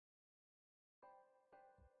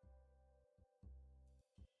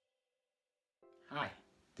Hi,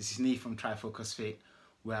 this is Nee from Trifocus Fit,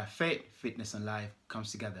 where faith, fitness and life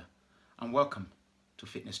comes together. And welcome to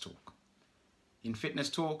Fitness Talk. In Fitness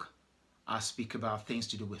Talk, I speak about things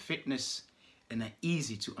to do with fitness in an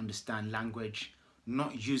easy to understand language,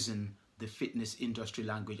 not using the fitness industry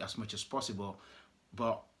language as much as possible,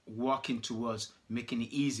 but working towards making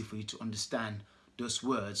it easy for you to understand those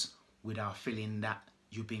words without feeling that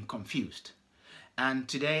you're being confused. And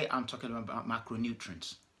today I'm talking about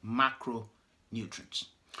macronutrients. Macronutrients.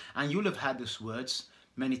 And you'll have heard these words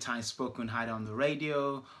many times spoken either on the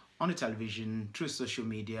radio, on the television, through social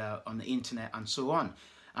media, on the internet, and so on.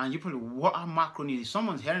 And you probably, what are macronutrients?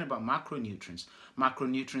 Someone's hearing about macronutrients.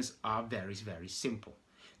 Macronutrients are very, very simple.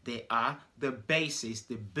 They are the basis,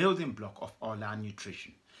 the building block of all our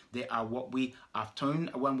nutrition. They are what we have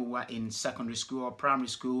taught when we were in secondary school or primary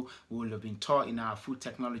school. We will have been taught in our food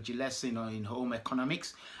technology lesson or in home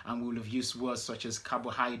economics, and we will have used words such as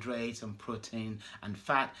carbohydrates and protein and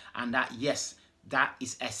fat, and that, yes, that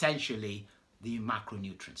is essentially the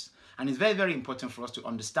macronutrients. And it's very, very important for us to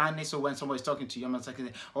understand this. So when somebody's talking to you, I'm not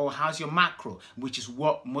saying, oh, how's your macro? Which is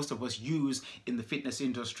what most of us use in the fitness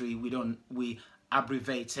industry. We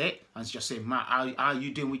abbreviate it and just say, how are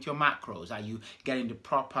you doing with your macros? Are you getting the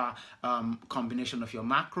proper combination of your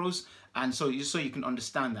macros? And so you can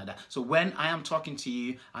understand that. So when I am talking to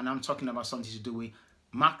you and I'm talking about something to do with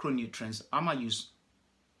macronutrients, I'm going to use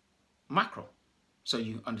macro. So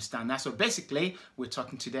you understand that. So basically, we're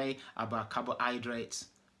talking today about carbohydrates,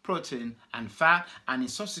 protein and fat, and in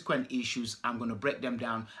subsequent issues I'm going to break them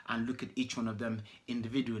down and look at each one of them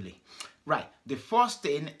individually. Right, the first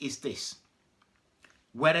thing is this: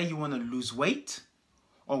 whether you want to lose weight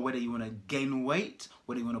or whether you want to gain weight,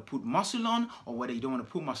 whether you want to put muscle on or whether you don't want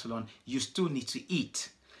to put muscle on, you still need to eat.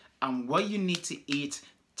 And what you need to eat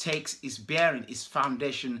takes its bearing, its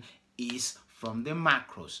foundation is from the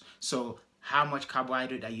macros. So how much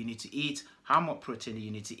carbohydrate that you need to eat, how much protein that you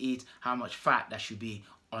need to eat, how much fat that should be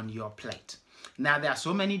on your plate. Now, there are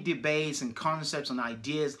so many debates and concepts and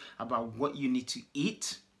ideas about what you need to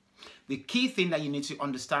eat. The key thing that you need to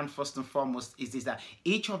understand first and foremost is this, that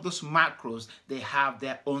each of those macros, they have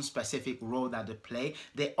their own specific role that they play.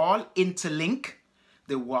 They all interlink,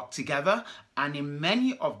 they work together, and in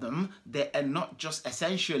many of them, they are not just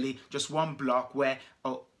essentially just one block where,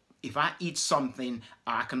 oh, if I eat something,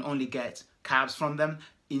 I can only get carbs from them.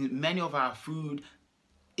 In many of our food,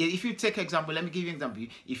 if you take example, let me give you an example.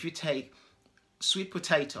 If you take sweet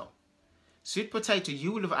potato,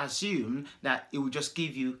 you would have assumed that it would just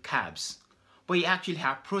give you carbs, but you actually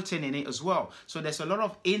have protein in it as well. So there's a lot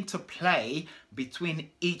of interplay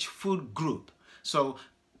between each food group. So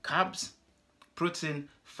carbs, protein,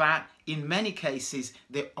 fat, in many cases,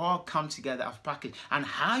 they all come together as package. And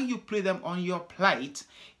how you put them on your plate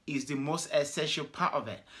is the most essential part of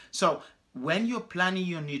it. So when you're planning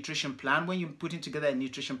your nutrition plan, when you're putting together a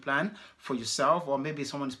nutrition plan for yourself, or maybe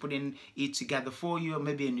someone is putting it together for you, or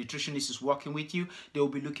maybe a nutritionist is working with you, they will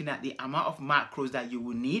be looking at the amount of macros that you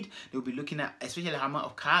will need. They'll be looking at especially the amount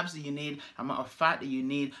of carbs that you need, amount of fat that you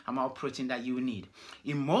need, amount of protein that you need.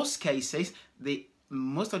 In most cases,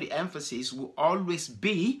 most of the emphasis will always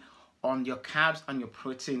be on your carbs and your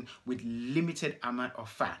protein with limited amount of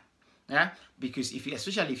fat. Yeah, because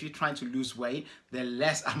especially if you're trying to lose weight, the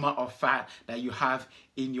less amount of fat that you have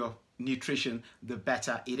in your nutrition, the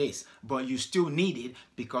better it is. But you still need it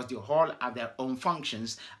because they all have their own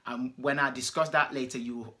functions. And when I discuss that later,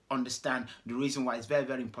 you understand the reason why it's very,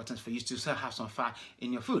 very important for you to still have some fat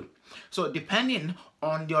in your food. So depending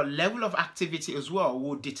on your level of activity as well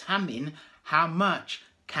will determine how much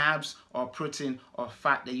carbs or protein or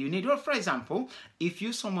fat that you need. Well, for example, if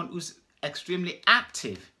you're someone who's extremely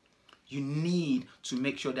active, you need to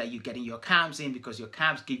make sure that you're getting your carbs in, because your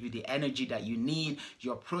carbs give you the energy that you need.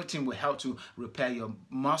 Your protein will help to repair your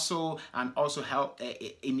muscle and also help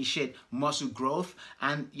initiate muscle growth.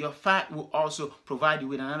 And your fat will also provide you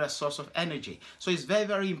with another source of energy. So it's very,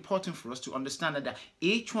 very important for us to understand that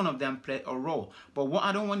each one of them play a role. But what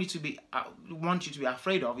I don't want you to be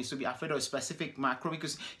afraid of is to be afraid of a specific macro,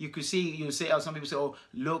 because you say, oh, some people say, oh,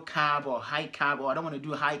 low carb or high carb, or I don't want to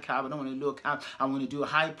do high carb, I don't want to do low carb, I want to do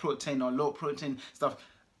high protein or low protein stuff.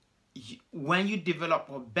 When you develop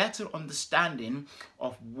a better understanding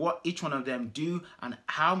of what each one of them do and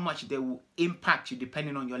how much they will impact you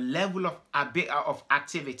depending on your level of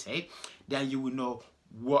activity, then you will know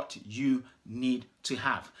what you need to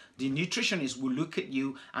have. The nutritionist will look at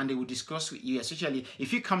you and they will discuss with you, especially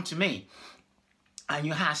if you come to me and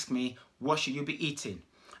you ask me, what should you be eating?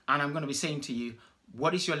 And I'm going to be saying to you,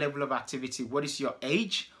 what is your level of activity? What is your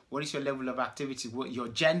age? what is your level of activity. What your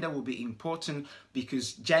gender will be important,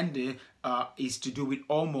 because gender is to do with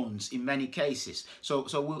hormones in many cases. So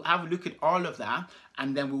we'll have a look at all of that,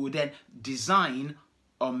 and then we will then design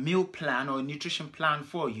a meal plan or a nutrition plan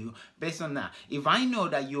for you based on that. If I know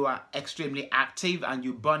that you are extremely active and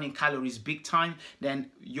you're burning calories big time,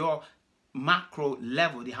 then your macro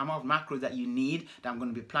level, the amount of macro that you need, that I'm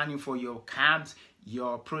going to be planning for your carbs,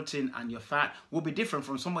 your protein and your fat, will be different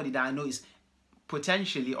from somebody that I know is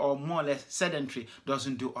potentially or more or less sedentary,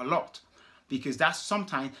 doesn't do a lot. Because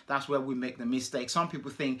sometimes that's where we make the mistake. Some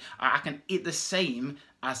people think I can eat the same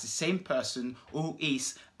as the same person who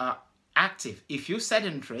is active. If you're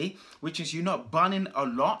sedentary, which is you're not burning a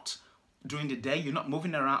lot during the day, you're not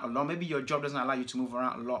moving around a lot, maybe your job doesn't allow you to move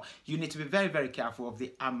around a lot, you need to be very, very careful of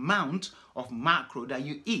the amount of macro that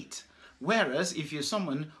you eat. Whereas if you're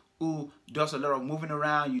someone who does a lot of moving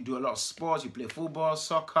around, you do a lot of sports, you play football,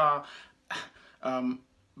 soccer,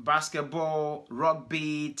 basketball,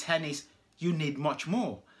 rugby, tennis, you need much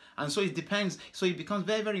more. And so it depends. So it becomes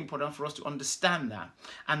very, very important for us to understand that.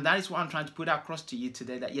 And that is what I'm trying to put across to you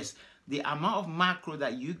today, that yes, the amount of macro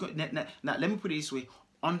that you got, now let me put it this way,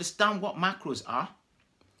 understand what macros are,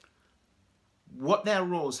 what their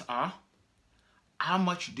roles are, how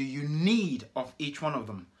much do you need of each one of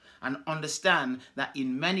them, and understand that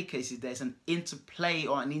in many cases there's an interplay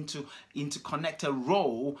or an interconnected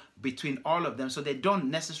role between all of them, so they don't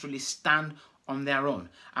necessarily stand on their own.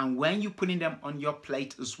 And when you're putting them on your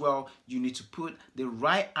plate as well, you need to put the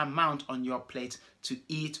right amount on your plate to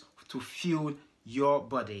eat, to fuel your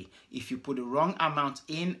body. If you put the wrong amount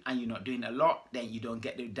in and you're not doing a lot, then you don't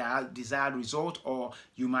get the desired result, or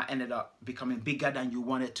you might end up becoming bigger than you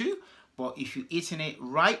wanted to. But if you're eating it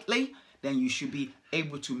rightly, then you should be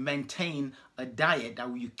able to maintain a diet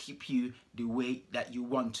that will keep you the way that you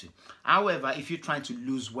want to. However, if you're trying to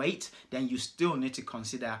lose weight, then you still need to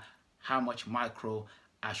consider how much macro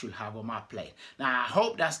I should have on my plate. Now, I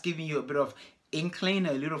hope that's giving you a bit of inkling,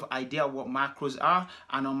 a little idea of what macros are.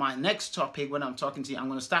 And on my next topic, when I'm talking to you, I'm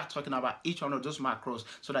going to start talking about each one of those macros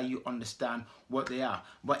so that you understand what they are.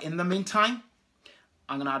 But in the meantime,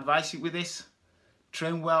 I'm going to advise you with this: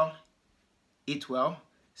 train well, eat well,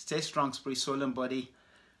 stay strong, spirit, soul, and body.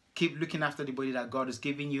 Keep looking after the body that God has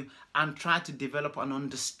given you, and try to develop an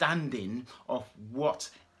understanding of what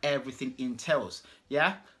everything entails.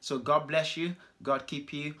 Yeah? So God bless you, God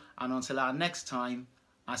keep you, and until our next time,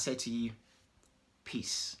 I say to you,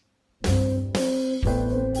 peace.